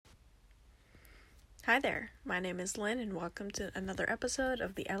Hi there, my name is Lynn, and welcome to another episode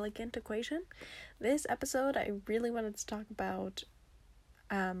of The Elegant Equation. This episode, I really wanted to talk about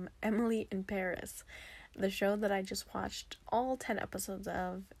Emily in Paris, the show that I just watched all 10 episodes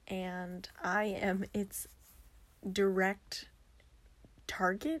of, and I am its direct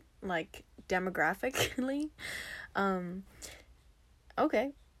target, like, demographically.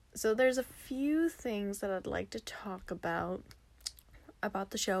 Okay, so there's a few things that I'd like to talk about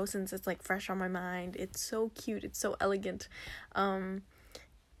the show, since it's like fresh on my mind. It's so cute, it's so elegant.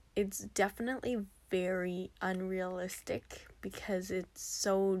 It's definitely very unrealistic because it's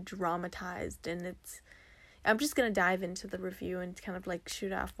so dramatized, and I'm just gonna dive into the review and kind of like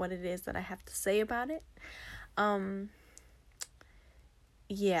shoot off what it is that I have to say about it.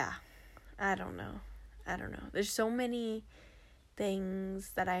 Yeah, I don't know. There's so many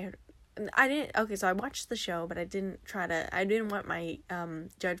things that so I watched the show, but I didn't want my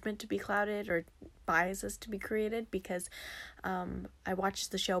judgment to be clouded or biases to be created, because I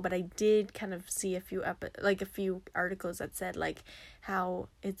watched the show, but I did kind of see a few articles that said like how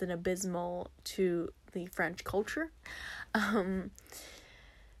it's an abysmal to the French culture. I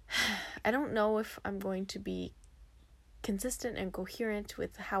don't know if I'm going to be consistent and coherent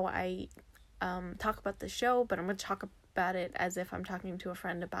with how I talk about the show, but I'm going to talk about it as if I'm talking to a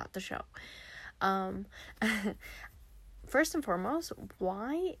friend about the show. First and foremost,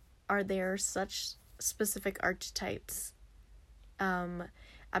 why are there such specific archetypes? I'm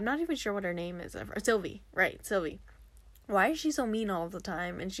not even sure what her name is. Sylvie, right? Sylvie. Why is she so mean all the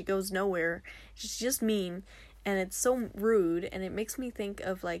time, and she goes nowhere? She's just mean, and it's so rude, and it makes me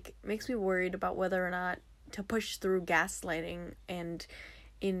makes me worried about whether or not to push through gaslighting and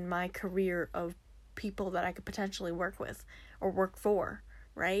in my career of people that I could potentially work with or work for,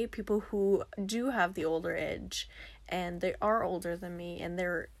 right? People who do have the older edge, and they are older than me, and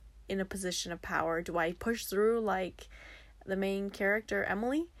they're in a position of power. Do I push through like the main character,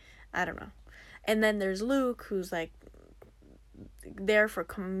 Emily? I don't know. And then there's Luke, who's like there for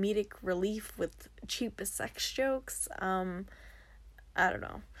comedic relief with cheap sex jokes. I don't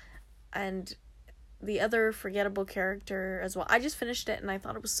know. And the other forgettable character as well. I just finished it and I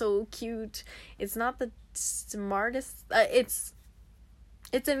thought it was so cute. It's not the smartest. It's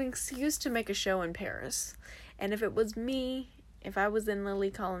an excuse to make a show in Paris. And if it was me, if I was in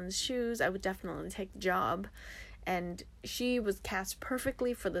Lily Collins' shoes, I would definitely take the job. And she was cast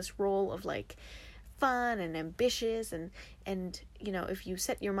perfectly for this role of like fun and ambitious, and you know, if you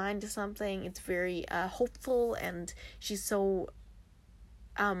set your mind to something, it's very hopeful, and she's so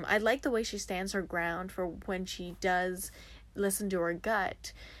I like the way she stands her ground for when she does listen to her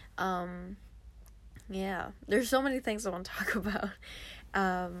gut. Yeah, there's so many things I want to talk about.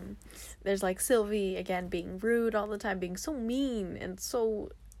 There's like Sylvie again being rude all the time, being so mean and so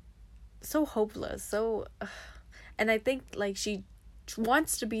hopeless. And I think like she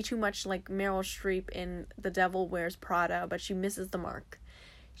wants to be too much like Meryl Streep in The Devil Wears Prada, but she misses the mark.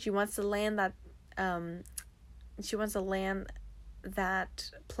 She wants to land that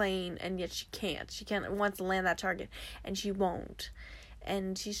that plane, and yet she can't. She wants to land that target, and she won't.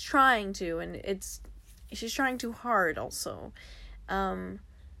 And she's trying to, and she's trying too hard also.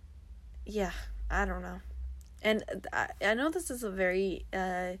 Yeah, I don't know. And I know this is a very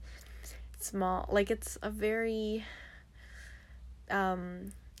small, like it's a very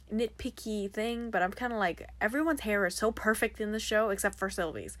nitpicky thing, but I'm kind of like, everyone's hair is so perfect in the show except for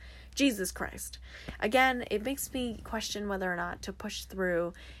Sylvie's. Jesus Christ. Again, it makes me question whether or not to push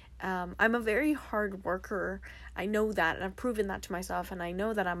through. I'm a very hard worker. I know that, and I've proven that to myself, and I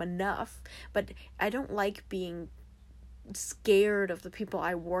know that I'm enough, but I don't like being scared of the people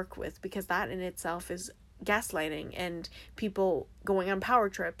I work with, because that in itself is gaslighting, and people going on power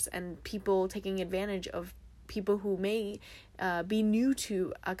trips, and people taking advantage of people who may be new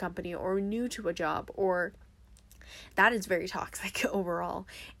to a company or new to a job, or that is very toxic overall.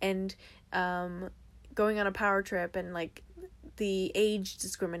 And going on a power trip, and like the age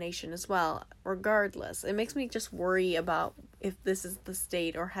discrimination as well, regardless, it makes me just worry about if this is the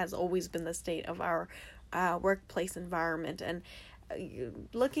state, or has always been the state, of our workplace environment. And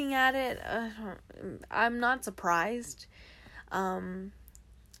looking at it, I'm not surprised.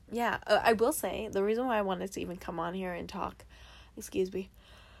 Yeah, I will say, the reason why I wanted to even come on here and talk, excuse me,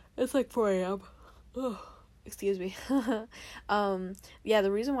 it's like 4 a.m. Ugh. Excuse me. Yeah,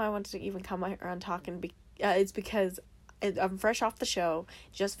 the reason why I wanted to even come on talking is because I'm fresh off the show,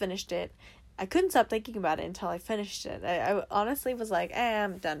 just finished it. I couldn't stop thinking about it until I finished it. I honestly was like,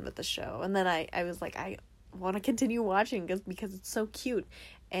 I'm done with the show. And then I was like, I want to continue watching because it's so cute.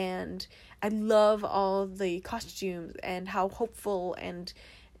 And I love all the costumes and how hopeful and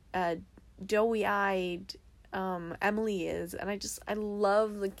doughy-eyed Emily is, and I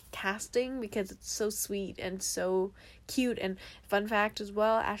love the casting because it's so sweet and so cute. And fun fact as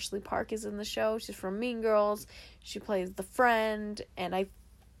well, Ashley Park is in the show. She's from Mean Girls. She plays the friend, and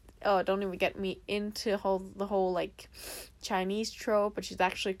don't even get me into the whole like Chinese trope, but she's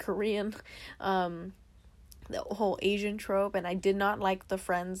actually Korean. The whole Asian trope, and I did not like the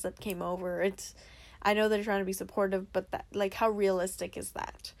friends that came over. I know they're trying to be supportive, but that, like, how realistic is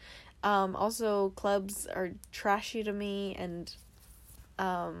that? Also, clubs are trashy to me, and,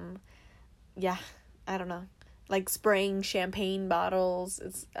 yeah, I don't know. Like, spraying champagne bottles,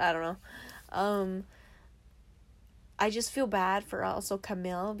 I don't know. I just feel bad for also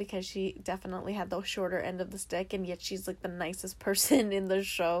Camille, because she definitely had the shorter end of the stick, and yet she's, like, the nicest person in the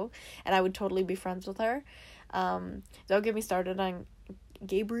show, and I would totally be friends with her. Don't get me started on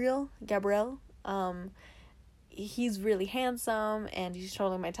Gabriel. He's really handsome, and he's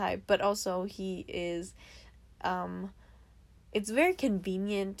totally my type, but also he is, it's very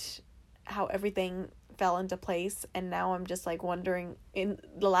convenient how everything fell into place, and now I'm just, like, wondering, in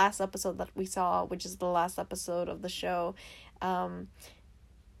the last episode that we saw, which is the last episode of the show,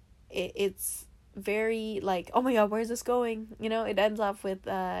 it's very, like, oh my god, where's this going? You know, it ends up with,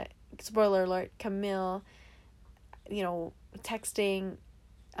 spoiler alert, Camille, you know, texting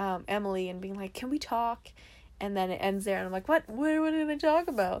Emily and being like, can we talk? And then it ends there, and I'm like, what did I talk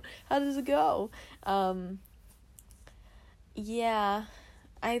about? How does it go? Yeah,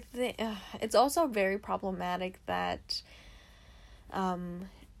 I think it's also very problematic that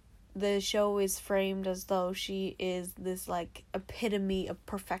the show is framed as though she is this, like, epitome of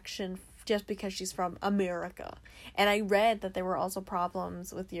perfection just because she's from America. And I read that there were also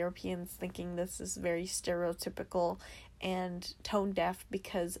problems with Europeans thinking this is very stereotypical and tone deaf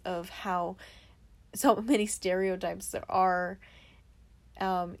because of how so many stereotypes there are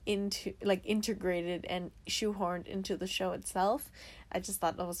integrated and shoehorned into the show itself. I just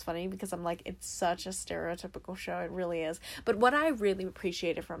thought that was funny because I'm like, it's such a stereotypical show. It really is. But what I really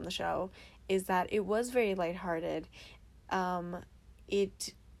appreciated from the show is that it was very lighthearted.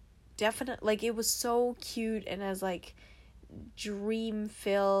 It definitely, like, it was so cute and as, like, dream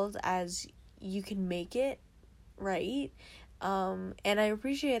filled as you can make it, right? And I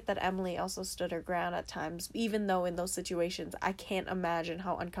appreciate that Emily also stood her ground at times, even though in those situations I can't imagine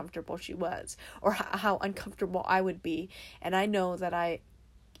how uncomfortable she was, or how uncomfortable I would be. And I know that I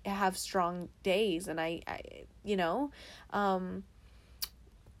have strong days, and I you know,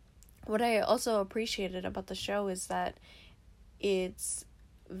 what I also appreciated about the show is that it's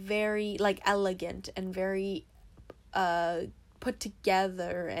very, like, elegant and very put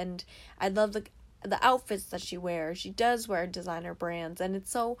together, and I love the outfits that she wears. She does wear designer brands, and it's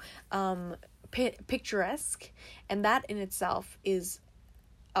so picturesque, and that in itself is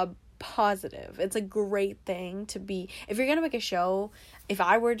a positive. It's a great thing to be, if you're gonna make a show, if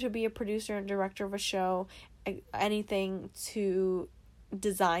I were to be a producer and director of a show, anything to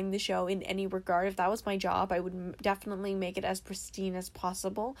design the show in any regard, if that was my job, I would definitely make it as pristine as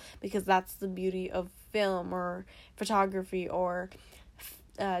possible, because that's the beauty of film or photography or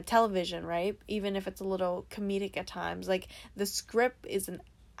television, right? Even if it's a little comedic at times, like, the script is an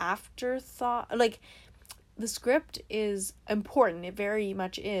afterthought. Like, the script is important, it very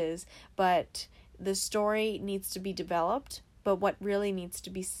much is, but the story needs to be developed. But what really needs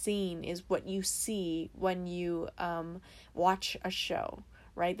to be seen is what you see when you watch a show,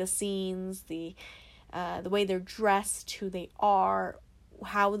 right? The scenes, the way they're dressed, who they are,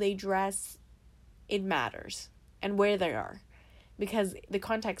 how they dress, it matters, and where they are. Because the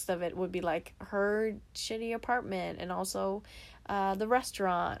context of it would be, like, her shitty apartment, and also the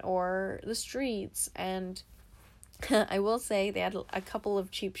restaurant or the streets. And I will say they had a couple of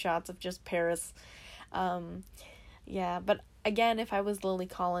cheap shots of just Paris. Yeah, but again, if I was Lily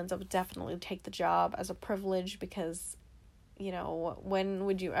Collins, I would definitely take the job as a privilege, because, you know, when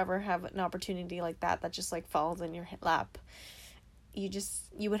would you ever have an opportunity like that just, like, falls in your lap? You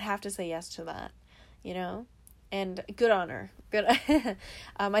would have to say yes to that, you know? And good on her. Good.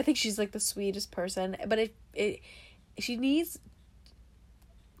 I think she's, like, the sweetest person, but she needs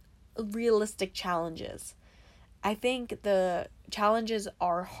realistic challenges. I think the challenges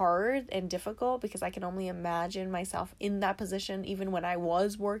are hard and difficult because I can only imagine myself in that position even when I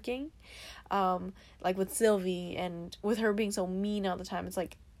was working. Like with Sylvie, and with her being so mean all the time, it's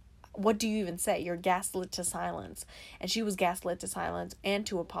like, what do you even say? You're gaslit to silence. And she was gaslit to silence and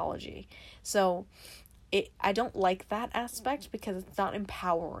to apology. So I don't like that aspect because it's not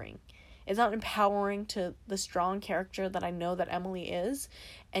empowering. It's not empowering to the strong character that I know that Emily is,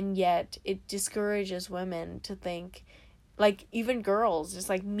 and yet it discourages women to think, like, even girls, just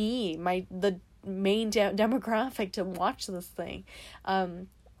like me, the main demographic to watch this thing.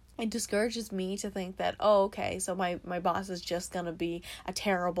 It discourages me to think that, oh, okay, so my boss is just gonna be a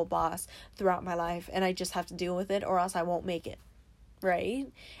terrible boss throughout my life, and I just have to deal with it, or else I won't make it, right?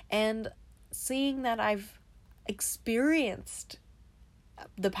 And seeing that I've experienced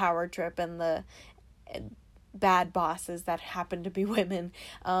the power trip and the bad bosses that happen to be women,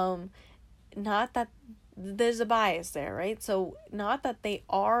 not that there's a bias there, right? So not that they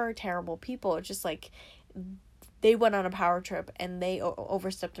are terrible people, it's just like they went on a power trip and they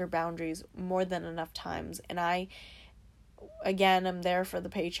overstepped their boundaries more than enough times, and I, again, I'm there for the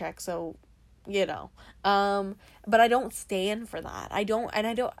paycheck, so but I don't stand for that. I don't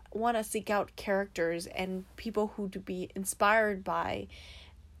want to seek out characters and people who to be inspired by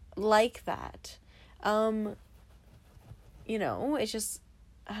like that. It's just,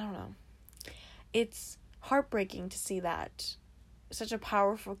 I don't know. It's heartbreaking to see that such a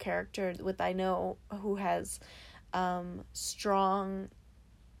powerful character who has strong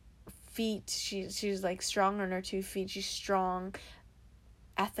feet. She's like strong on her 2 feet. She's strong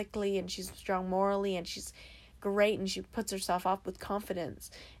ethically, and she's strong morally, and she's great, and she puts herself up with confidence.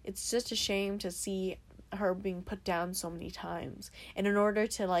 It's just a shame to see her being put down so many times, and in order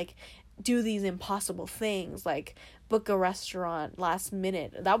to like do these impossible things, like book a restaurant last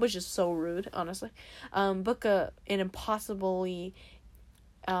minute. That was just so rude, honestly. Book an impossibly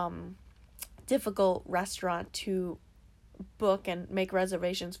difficult restaurant to book and make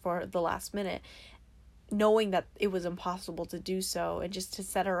reservations for the last minute, knowing that it was impossible to do so, and just to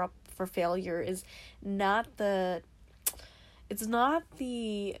set her up for failure is not the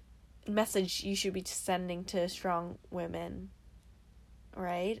message you should be sending to strong women,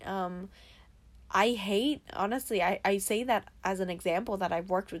 right? I hate, honestly, I say that as an example that I've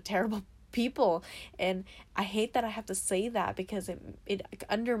worked with terrible people, and I hate that I have to say that because it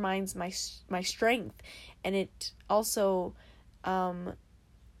undermines my strength, and it also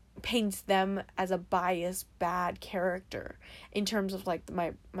paints them as a biased bad character in terms of like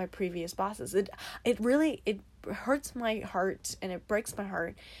my previous bosses. It really hurts my heart, and it breaks my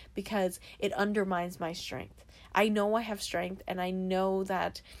heart because it undermines my strength. I know I have strength, and I know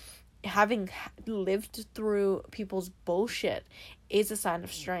that having lived through people's bullshit is a sign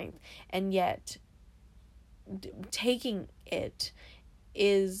of strength, and yet taking it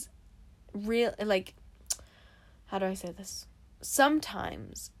is real. Like, how do I say this?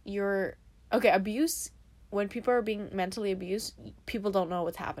 Sometimes abuse, when people are being mentally abused, people don't know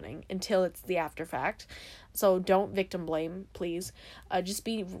what's happening until it's the after fact. So don't victim blame, please. Just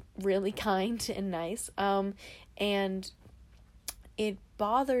be really kind and nice. And it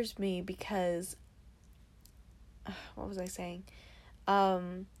bothers me because, what was I saying? I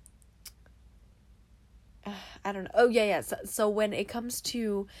don't know. Oh, yeah. So when it comes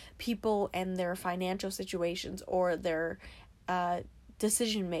to people and their financial situations or their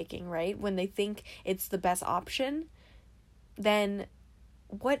decision making, right? When they think it's the best option, then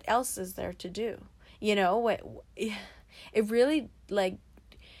what else is there to do? It really like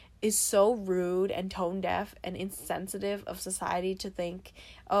is so rude and tone deaf and insensitive of society to think,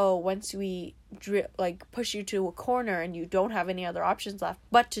 oh, once we push you to a corner and you don't have any other options left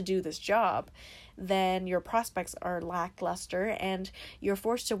but to do this job, then your prospects are lackluster and you're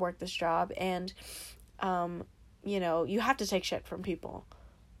forced to work this job, and you have to take shit from people.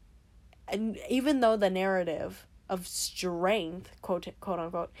 And even though the narrative of strength, quote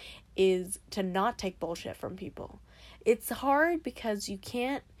unquote, is to not take bullshit from people, it's hard because you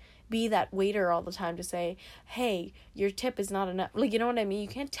can't be that waiter all the time to say, hey, your tip is not enough. Like, you know what I mean? You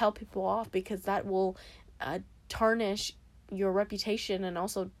can't tell people off because that will tarnish your reputation and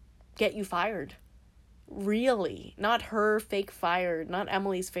also get you fired. Really. Not her fake fired. Not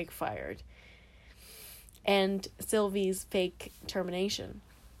Emily's fake fired. And Sylvie's fake termination.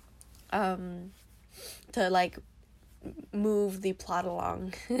 To like move the plot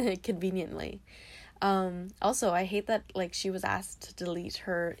along conveniently. Also, I hate that like she was asked to delete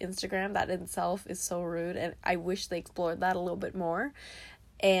her Instagram. That in itself is so rude, and I wish they explored that a little bit more.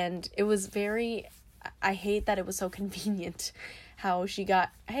 And it was I hate that it was so convenient how she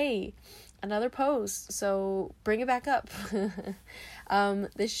got, hey, another post, so bring it back up.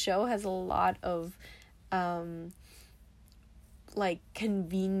 This show has a lot of like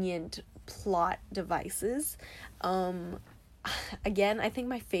convenient plot devices. Again, I think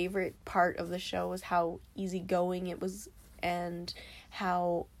my favorite part of the show was how easygoing it was and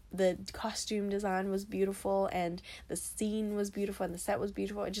how the costume design was beautiful, and the scene was beautiful, and the set was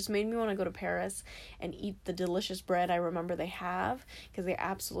beautiful. It just made me want to go to Paris and eat the delicious bread I remember they have, because they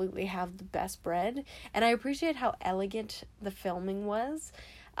absolutely have the best bread. And I appreciate how elegant the filming was.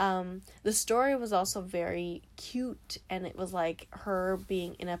 The story was also very cute, and it was like her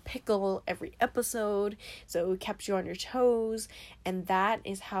being in a pickle every episode, so it kept you on your toes, and that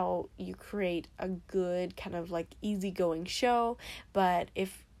is how you create a good kind of like easygoing show. But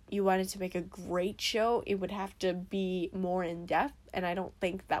if you wanted to make a great show, it would have to be more in depth, and I don't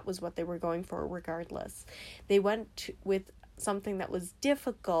think that was what they were going for regardless. They went with something that was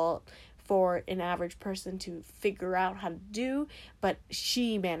difficult for an average person to figure out how to do, but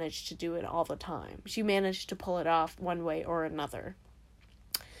she managed to do it all the time. She managed to pull it off one way or another.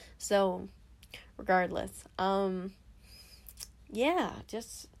 So, regardless, yeah,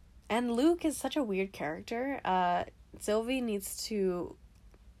 just, and Luke is such a weird character. Sylvie needs to,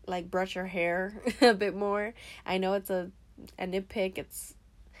 like, brush her hair a bit more. I know it's a nitpick,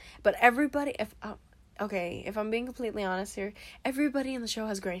 but everybody, if I'm being completely honest here, everybody in the show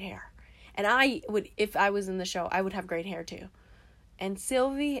has great hair. And I would, if I was in the show, I would have great hair too. And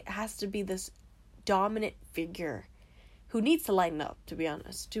Sylvie has to be this dominant figure who needs to lighten up, to be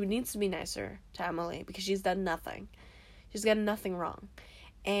honest. Who needs to be nicer to Emily, because she's done nothing. She's got nothing wrong.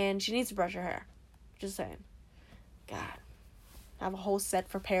 And she needs to brush her hair. Just saying. God. Have a whole set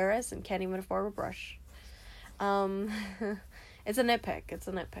for Paris and can't even afford a brush. It's a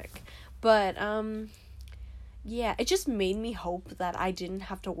nitpick. But, yeah, it just made me hope that I didn't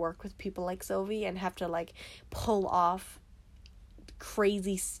have to work with people like Sylvie and have to, like, pull off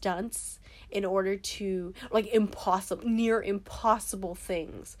crazy stunts in order to, like, near impossible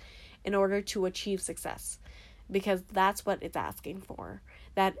things in order to achieve success. Because that's what it's asking for.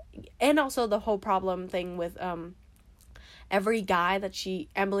 And also the whole problem thing with, every guy that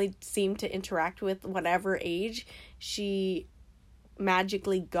Emily seemed to interact with, whatever age, she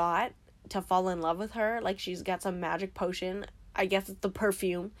magically got to fall in love with her. Like, she's got some magic potion. I guess it's the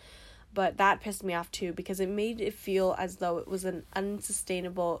perfume. But that pissed me off too, because it made it feel as though it was an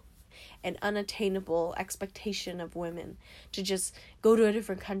unsustainable and unattainable expectation of women to just go to a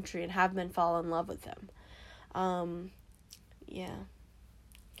different country and have men fall in love with them. Yeah.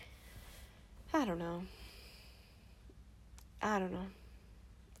 I don't know.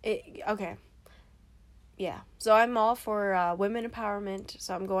 Okay. Yeah. So I'm all for women empowerment.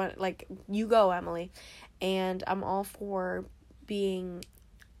 So I'm going, like, you go, Emily. And I'm all for being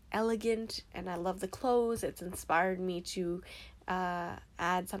elegant, and I love the clothes. It's inspired me to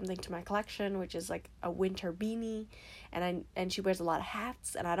add something to my collection, which is like a winter beanie, and she wears a lot of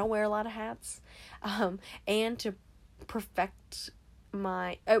hats, and I don't wear a lot of hats. And to perfect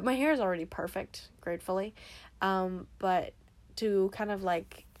my hair is already perfect, gratefully, but to kind of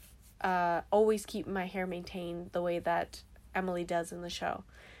like always keep my hair maintained the way that Emily does in the show.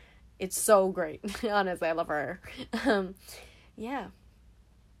 It's so great. Honestly, I love her. Yeah.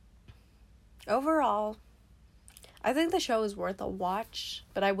 Overall, I think the show is worth a watch,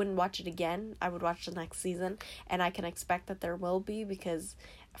 but I wouldn't watch it again. I would watch the next season, and I can expect that there will be, because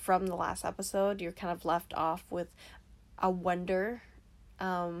from the last episode, you're kind of left off with a wonder.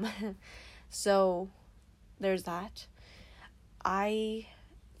 So there's that. I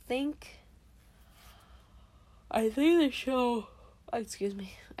think the show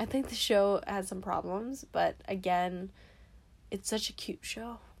has some problems, but again, it's such a cute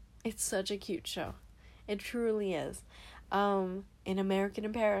show. It truly is. In American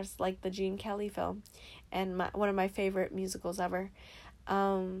in Paris, like the Gene Kelly film, and one of my favorite musicals ever.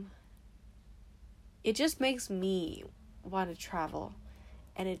 It just makes me want to travel,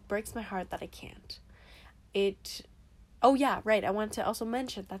 and it breaks my heart that I can't. Oh yeah, right, I want to also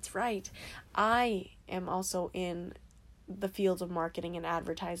mention, that's right, I am also in the field of marketing and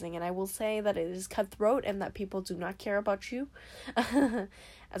advertising, and I will say that it is cutthroat and that people do not care about you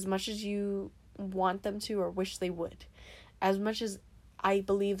as much as you want them to or wish they would. As much as I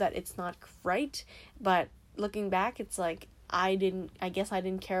believe that it's not right, but looking back, it's like I guess I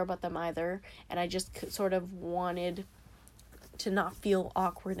didn't care about them either, and I just sort of wanted to not feel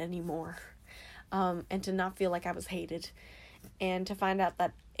awkward anymore, and to not feel like I was hated, and to find out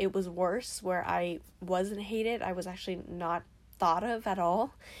that it was worse, where I wasn't hated, I was actually not thought of at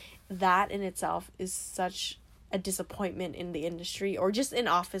all. That in itself is such a disappointment in the industry, or just in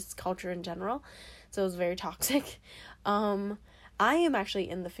office culture in general. So it was very toxic. I am actually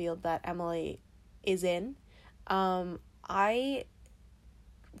in the field that Emily is in. How do I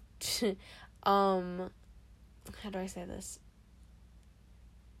say this?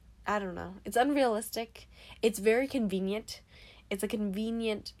 I don't know. It's unrealistic. It's very convenient. it's a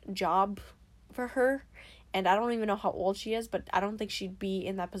convenient job for her, and I don't even know how old she is, but I don't think she'd be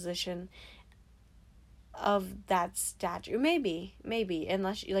in that position of that stature. Maybe,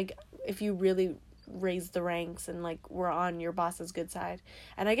 unless you, like, if you really raise the ranks and, like, were on your boss's good side.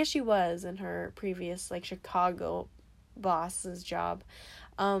 And I guess she was in her previous, like, Chicago boss's job.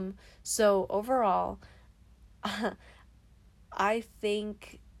 So overall, I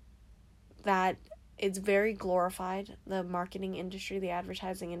think that it's very glorified, the marketing industry, the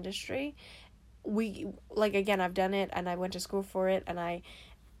advertising industry. Again, I've done it, and I went to school for it, and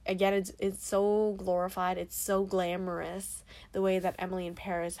it's so glorified, it's so glamorous, the way that Emily in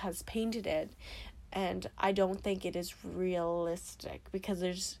Paris has painted it, and I don't think it is realistic, because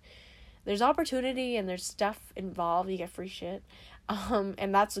there's opportunity and there's stuff involved. You get free shit,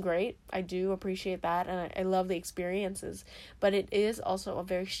 and that's great. I do appreciate that, and I love the experiences, but it is also a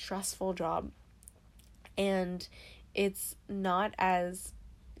very stressful job, and it's not as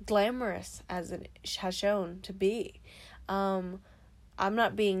glamorous as it has shown to be. I'm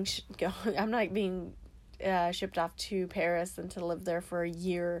not being shipped off to Paris and to live there for a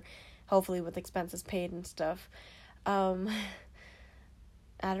year, hopefully with expenses paid and stuff. I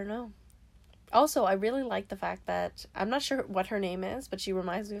don't know. Also, I really like the fact that, I'm not sure what her name is, but she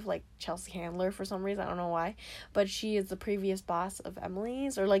reminds me of, like, Chelsea Handler for some reason. I don't know why. But she is the previous boss of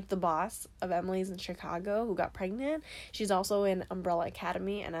Emily's, or, like, the boss of Emily's in Chicago who got pregnant. She's also in Umbrella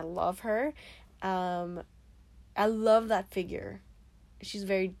Academy, and I love her. I love that figure. She's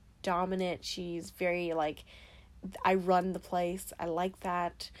very dominant. She's very, like, I run the place. I like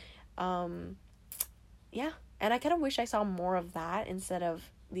that. Yeah. And I kind of wish I saw more of that instead of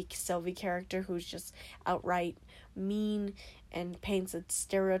the Sylvie character, who's just outright mean and paints a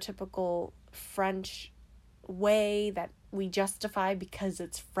stereotypical French way that we justify because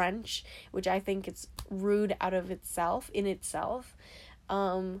it's French, which I think it's rude in itself.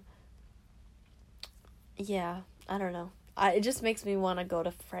 Yeah, I don't know. It just makes me want to go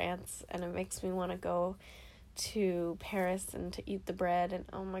to France, and it makes me want to go to Paris and to eat the bread, and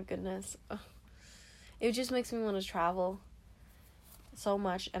oh my goodness. It just makes me want to travel so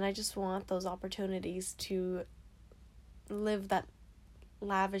much, and I just want those opportunities to live that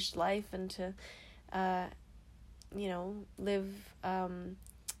lavish life and to live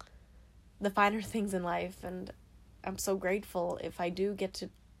the finer things in life. And I'm so grateful if I do get to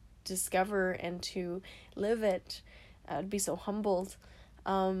discover and to live it. I'd be so humbled,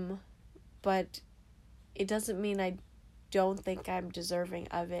 but it doesn't mean I don't think I'm deserving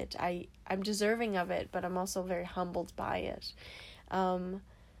of it. I'm deserving of it, but I'm also very humbled by it.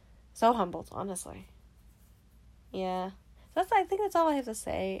 So humbled, honestly. Yeah. I think that's all I have to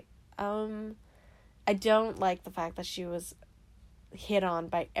say. I don't like the fact that she was hit on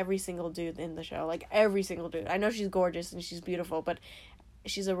by every single dude in the show. Like, every single dude. I know she's gorgeous and she's beautiful, but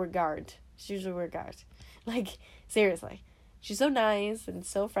she's a regard. Like, seriously. She's so nice and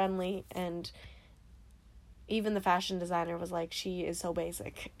so friendly, and even the fashion designer was like, she is so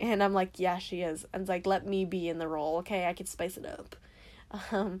basic. And I'm like, yeah, she is. And it's like, let me be in the role, okay? I could spice it up.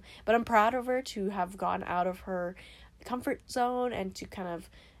 But I'm proud of her to have gone out of her comfort zone and to kind of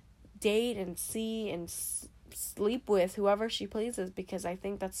date and see and sleep with whoever she pleases, because I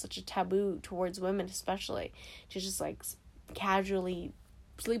think that's such a taboo towards women, especially, to just, like, casually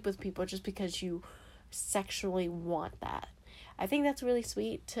sleep with people just because you sexually want that. I think that's really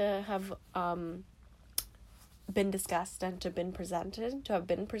sweet to have been discussed and to have been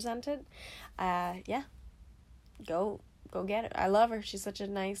presented. Yeah, go get it. I love her. She's such a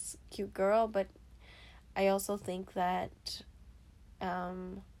nice, cute girl, but I also think that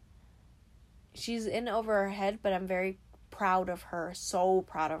she's in over her head, but I'm very proud of her, so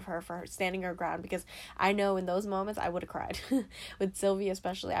proud of her for her standing her ground, because I know in those moments I would have cried. With Sylvie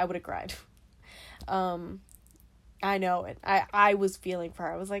especially, I would have cried. I know it. I was feeling for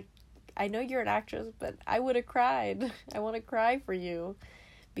her. I was like, I know you're an actress, but I would have cried. I want to cry for you,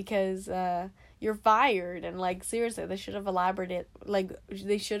 because you're fired, and, like, seriously, they should have elaborated, like,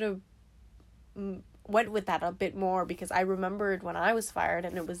 they should have went with that a bit more, because I remembered when I was fired,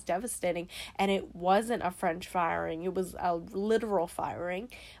 and it was devastating, and it wasn't a French firing, it was a literal firing,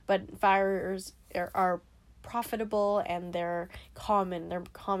 but firers are profitable, and they're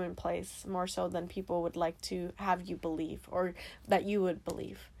commonplace, more so than people would like to have you believe, or that you would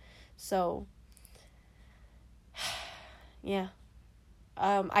believe. So, yeah.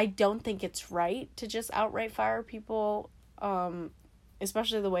 I don't think it's right to just outright fire people,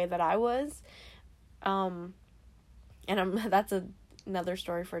 especially the way that I was. And that's another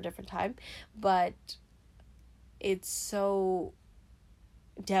story for a different time. But it's so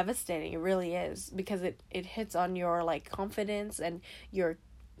devastating. It really is, because it hits on your like confidence and your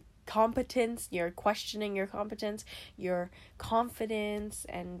competence. You're questioning your competence, your confidence,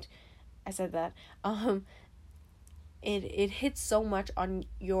 and I said that. It hits so much on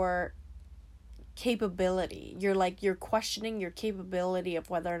your capability. You're questioning your capability of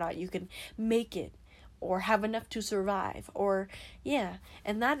whether or not you can make it or have enough to survive, or yeah.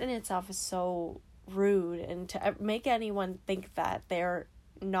 And that in itself is so rude, and to make anyone think that they're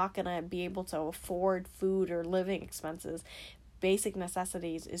not gonna be able to afford food or living expenses, basic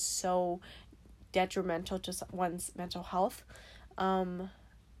necessities, is so detrimental to one's mental health.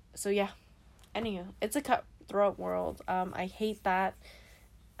 So yeah, anywho, it's a cutthroat world. I hate that.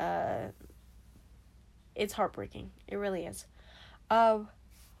 It's heartbreaking. It really is. To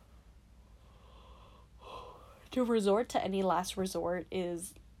resort to any last resort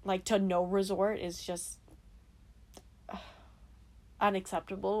is, like, to no resort is just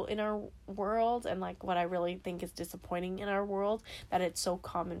unacceptable in our world, and like what I really think is disappointing in our world, that it's so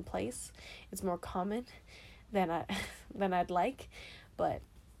commonplace. It's more common than I'd like, but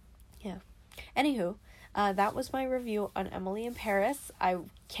yeah. Anywho, that was my review on Emily in Paris. I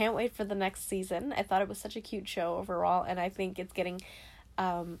can't wait for the next season. I thought it was such a cute show overall, and I think it's getting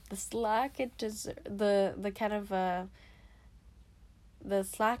the slack it the kind of the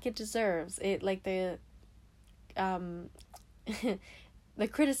slack it deserves. It like the the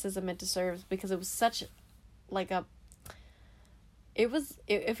criticism it deserves, because it was such like a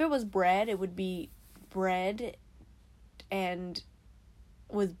if it was bread, it would be bread and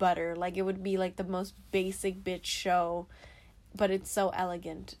with butter. Like, it would be like the most basic bitch show, but it's so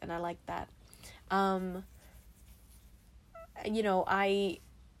elegant, and I like that. You know, I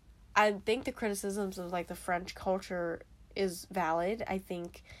think the criticisms of like the French culture is valid. I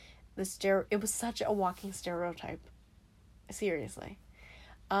think it was such a walking stereotype, seriously,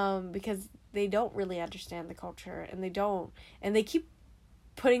 because they don't really understand the culture, and they keep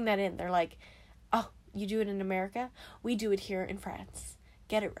putting that in. They're like, oh, you do it in America, we do it here in France,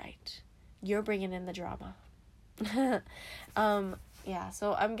 get it right, you're bringing in the drama. Yeah,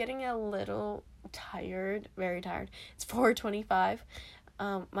 so I'm getting a little tired, very tired. It's 4:25.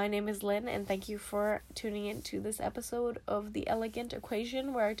 My name is Lynn, and thank you for tuning in to this episode of The Elegant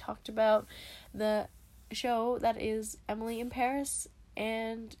Equation, where I talked about the show that is Emily in Paris.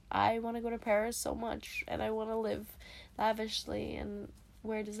 And I want to go to Paris so much, and I want to live lavishly and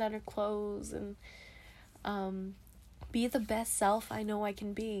wear designer clothes and be the best self I know I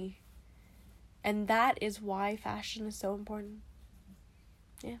can be. And that is why fashion is so important.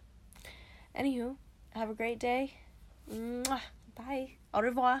 Yeah. Anywho, have a great day. Mwah. Bye. Au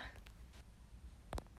revoir.